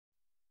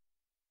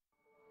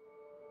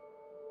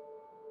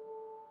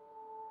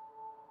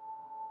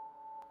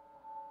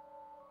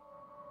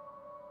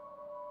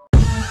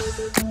We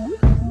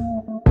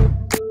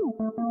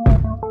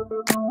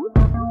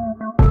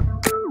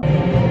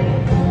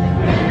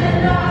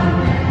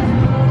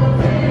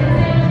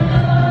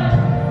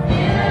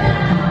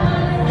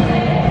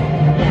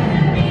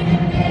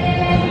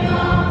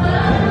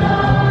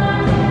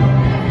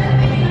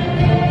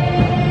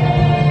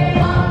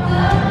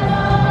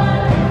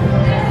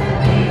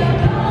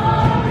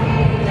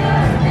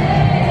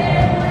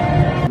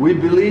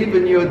believe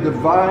in your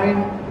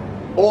divine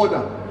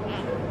order,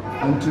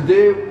 and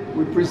today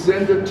we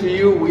present it to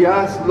you. We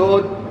ask,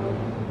 Lord,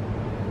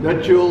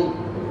 that you'll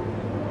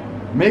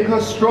make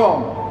her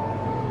strong.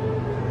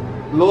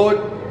 Lord,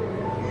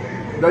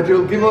 that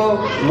you'll give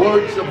her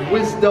words of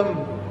wisdom,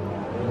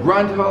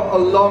 grant her a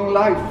long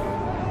life.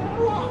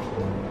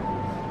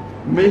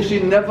 May she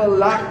never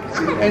lack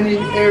in any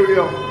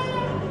area.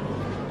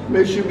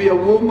 May she be a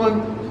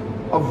woman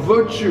of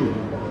virtue.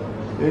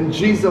 In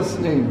Jesus'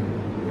 name.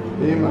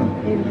 Amen.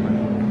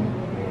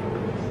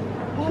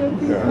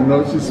 I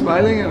know she's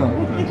smiling, you know.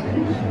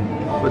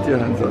 Put your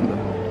hands on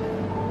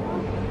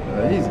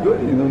that. He's good.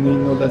 You don't need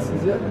no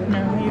lessons yet? No,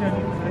 you don't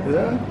need lessons.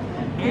 Yeah?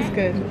 He's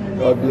good.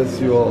 God bless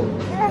you all.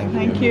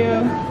 Thank you.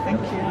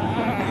 Thank you.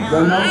 The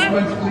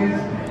announcements, please.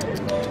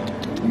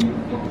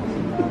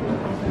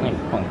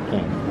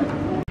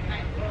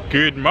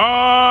 Good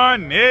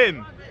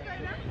morning!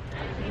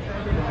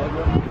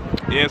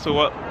 Yeah, so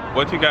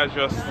what you guys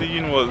just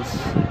seen was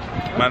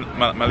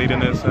my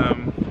leadiness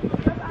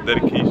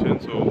dedication.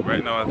 So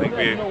right now I think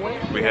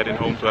we're heading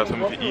home to have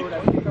something to eat.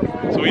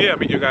 So yeah,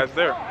 meet you guys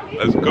there.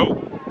 Let's go.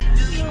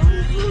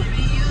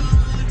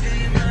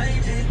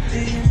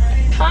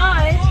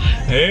 Hi.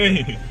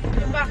 Hey.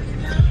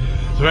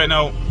 So right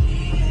now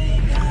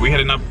we're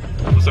heading up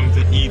for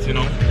something to eat, you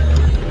know.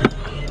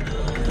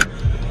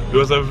 It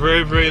was a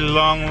very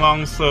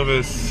long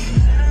service.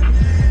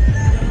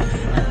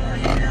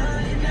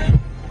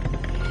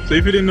 So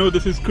if you didn't know,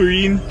 this is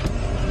Corinne.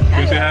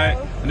 Can you say hi?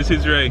 And this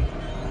is Ray,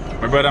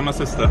 my brother and my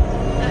sister.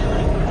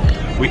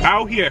 We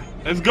out here.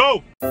 Let's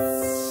go.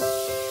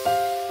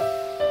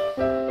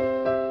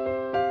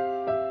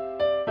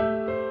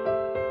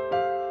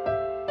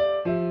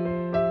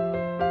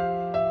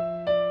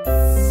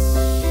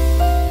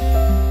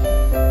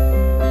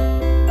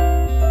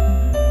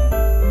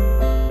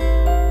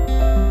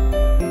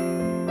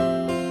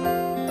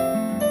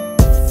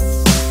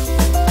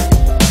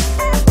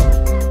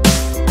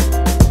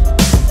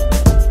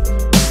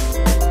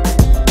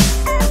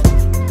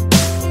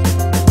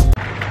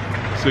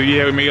 So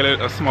yeah, we made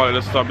a small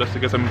little stop just to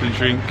get something to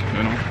drink,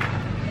 you know.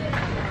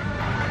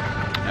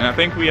 And I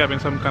think we're having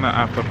some kind of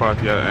after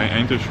party. I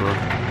ain't too sure.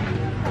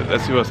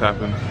 Let's see what's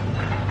happening.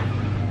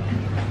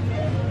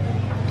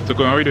 So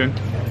what are we doing?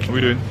 What are we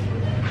doing?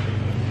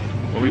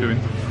 What are we doing?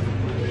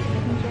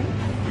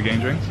 We getting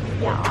drinks?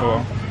 Yeah.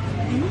 Oh,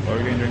 what are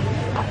we getting drinks?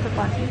 After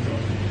party.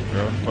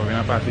 Girl, we're in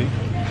a party.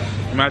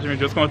 Imagine we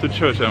just going to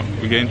church and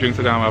we're getting drinks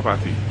to go to a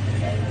party.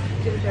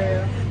 Ginger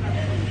ale.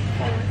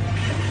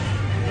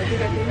 What you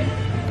guys doing?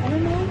 I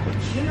don't know.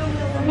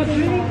 What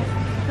really?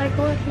 Like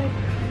what?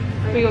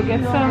 Like we go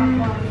get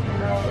some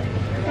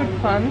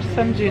fruit punch,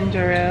 some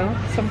ginger ale,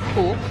 some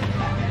Coke,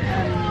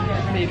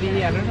 and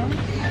maybe I don't know.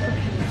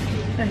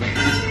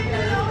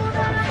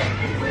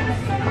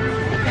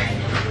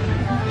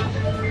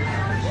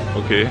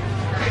 Okay.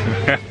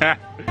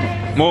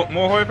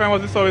 More how you find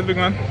was this service, big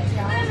man?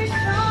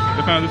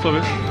 You find this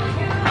service?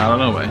 I don't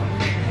know, man.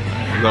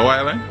 It's a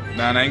while, eh?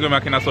 Nah, I ain't going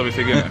back in that service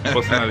again,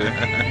 personally.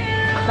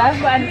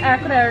 That's when I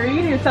could have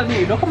really told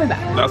you, don't come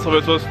back. That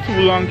service was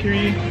too long,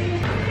 Kiri.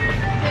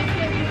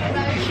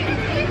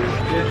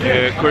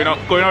 Yeah, going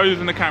out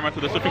using the camera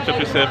to just a picture of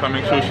herself and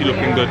make sure she's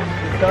looking good.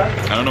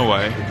 I don't know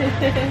why.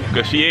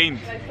 Because she ain't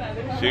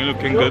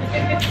looking good.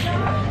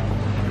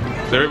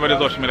 So everybody's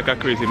watching me like a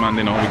crazy man,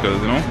 you know,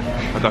 because, you know,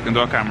 I'm talking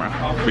to a camera,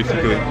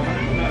 basically.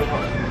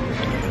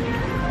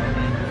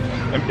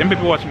 And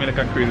people watching me like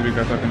a crazy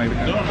because I'm talking like the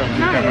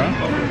camera.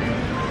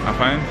 I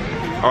find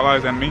all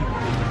eyes on me.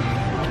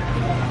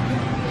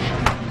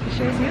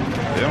 Shows you?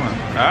 Yeah,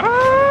 man.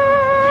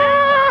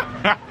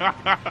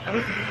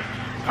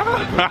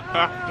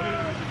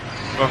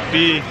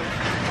 Coffee.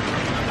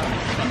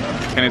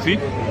 Hennessy?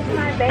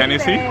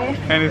 Hennessy?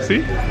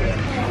 Hennessy?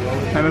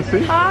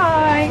 Hennessy?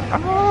 Hi!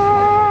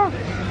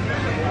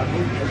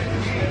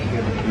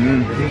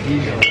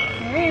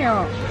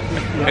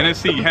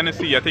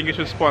 Hennessy, I think you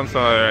should sponsor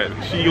her.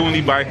 She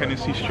only buy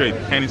Hennessy straight.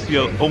 Hennessy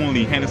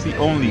only.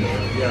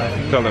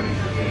 Tell them.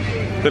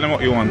 Tell them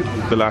what you want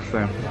the last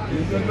time.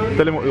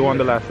 Tell him what you won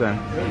the last time.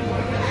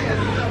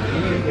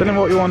 Tell him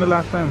what you won the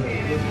last time.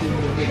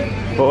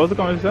 What was the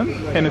competition?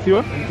 Hennessy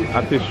what?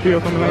 Artistry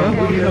or something like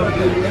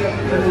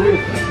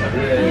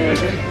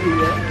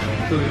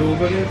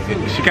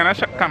that? She cannot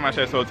come and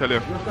so I'll tell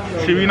you.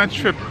 She win a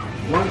trip.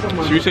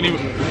 She recently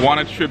won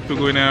a trip to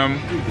go in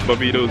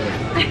Barbados.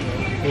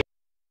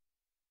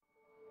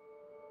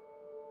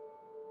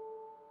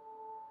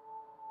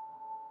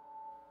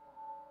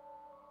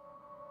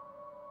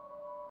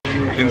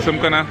 In some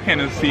kind of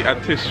Hennessy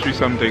artistry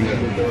something.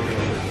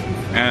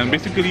 And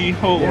basically,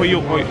 how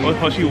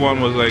she won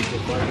was like,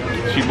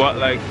 she bought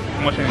like,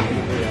 how much Hennessy?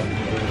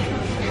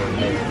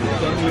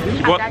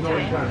 She bought,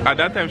 at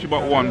that time she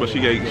bought one, but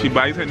she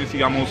buys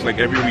Hennessy almost like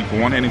every week,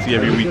 one Hennessy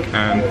every week.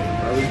 And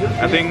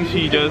I think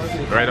she just,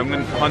 right, I'm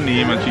going to her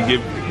name and she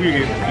gave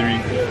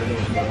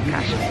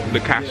the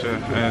cashier,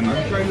 and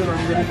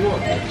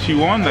she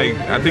won. Like,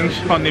 I think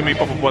her name may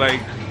pop up for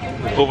like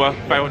over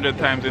 500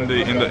 times in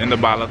the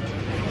ballot.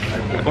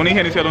 Only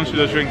Hennessy I don't should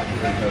just drink.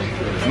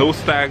 No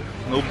Stag,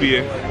 no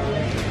beer,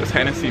 just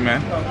Hennessy,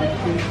 man.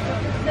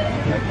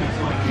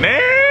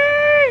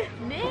 Nay!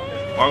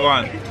 Walk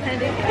on.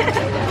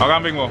 Walk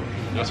on, Big Mo.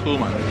 That's cool,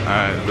 man.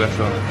 Alright, bless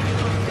her.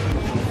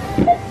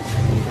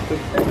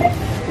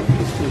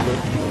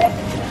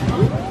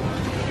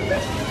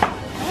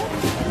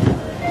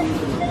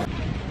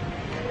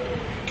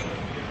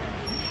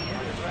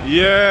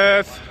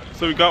 Yes!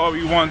 So we got what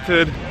we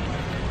wanted.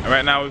 And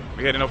right now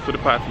we're heading up to the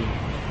party.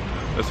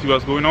 Let's see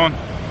what's going on.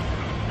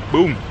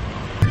 Boom!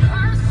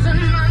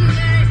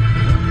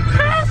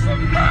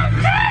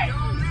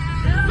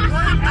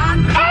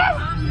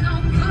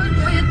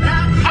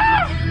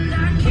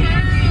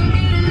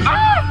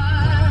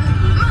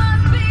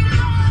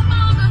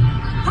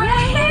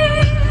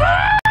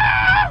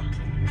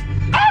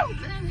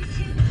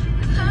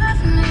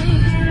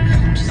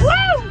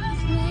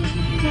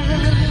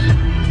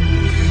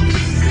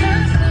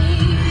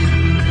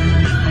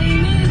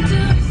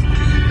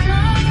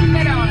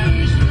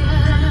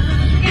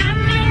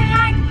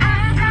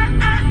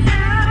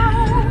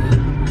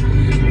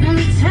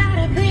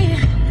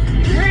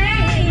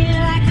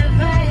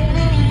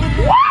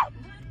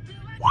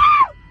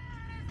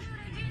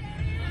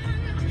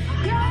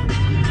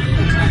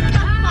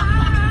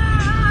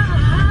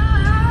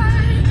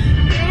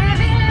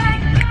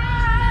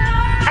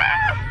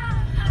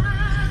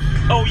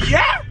 Oh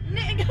yeah!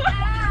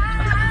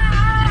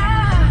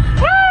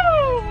 Woo!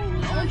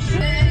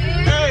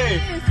 Hey!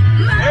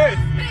 Hey!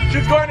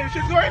 She's going in!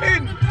 She's going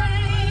in!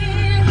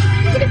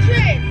 Look at the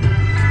train!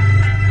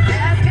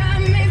 That's got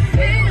me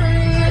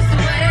feeling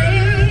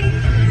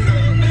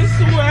This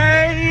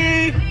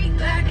way!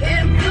 I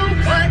can't do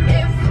but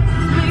it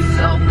feels me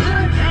so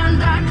good and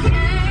I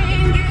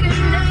can't get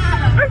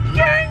enough. I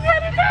can't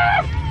get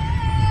enough!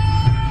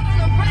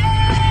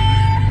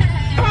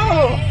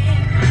 Oh!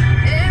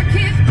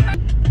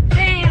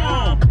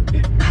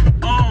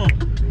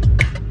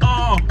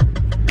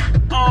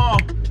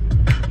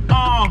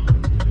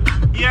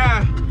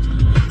 Yeah.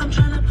 I'm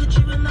trying to put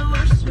you in the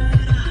worst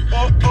sweater.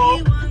 Oh.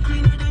 Anyone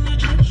cleaner than your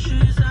church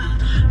shoes.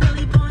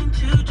 Really point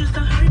to just to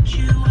hurt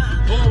you.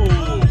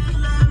 Oh.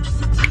 I'm just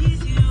to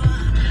tease you.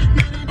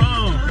 None of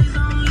these toys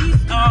on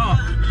lease.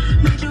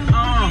 Made you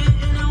want it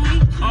in a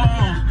week.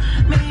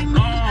 Made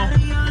me out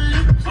of your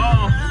lips.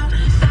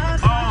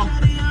 Sauce out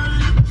of your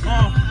lips.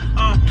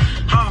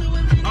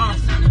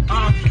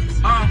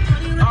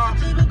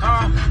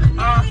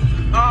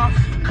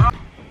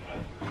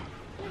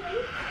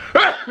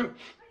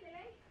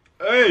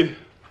 Hey,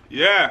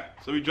 yeah,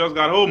 so we just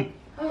got home.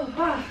 You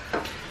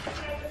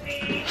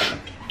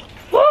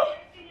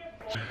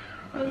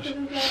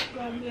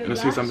gonna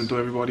say something to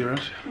everybody,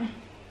 Rush?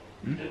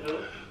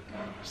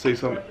 Say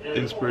some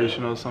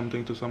inspirational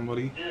something to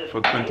somebody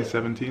for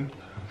 2017.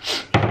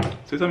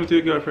 Say something to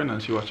your girlfriend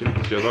and she watching.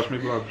 She just watched me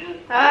vlog.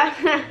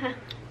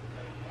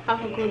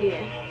 Have a good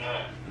year.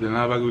 Didn't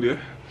have a good year?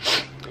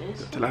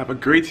 Till I have a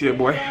great year,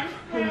 boy.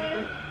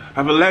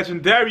 Have a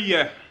legendary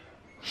year.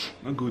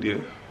 Not good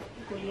year.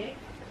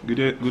 Good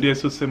year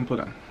is so simple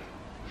then.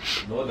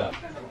 Know that.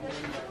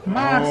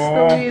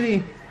 Master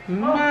Willie.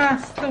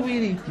 Master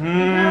Willie.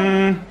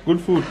 Good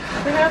food.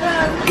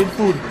 Good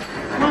food.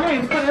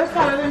 Mommy, put your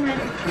salad in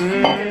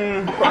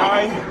there.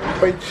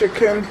 Fried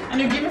chicken.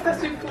 And you give me some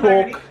sweet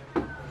food.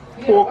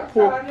 Pork.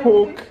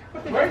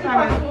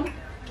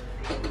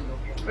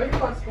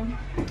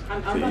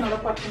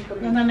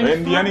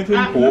 Wendy,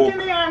 anything pork.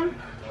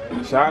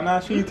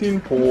 Shana, she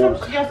eating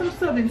pork. You have some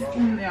serving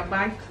spoon there,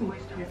 buy two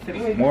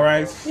yesterday. More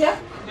rice. Yeah,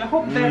 I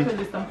hope that will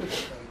be something.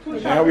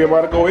 Yeah, we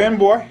about to go in,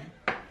 boy.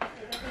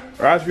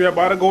 Raj, we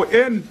about to go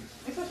in.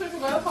 It's a sweet, you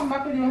gotta come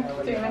back with your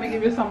thing. Let me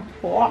give you some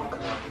pork.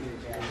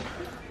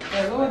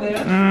 Hello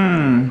there.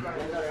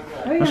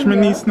 What's my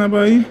niece now,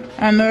 boy?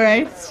 I know,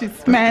 right? She's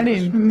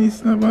smiling. My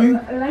niece now, boy.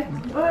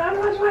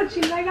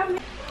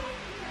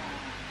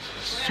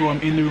 So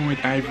I'm in the room with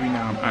Ivory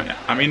now.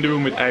 I'm in the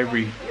room with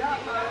Ivory.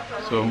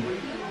 So,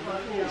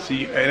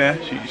 see, right there,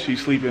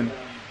 she's sleeping.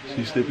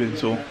 She's sleeping,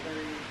 so.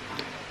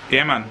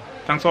 Yeah, man.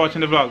 Thanks for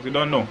watching the vlogs. You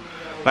don't know.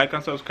 Like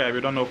and subscribe.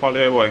 You don't know, follow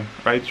your boy.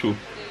 Right through.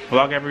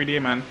 Vlog every day,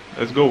 man.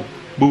 Let's go.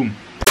 Boom.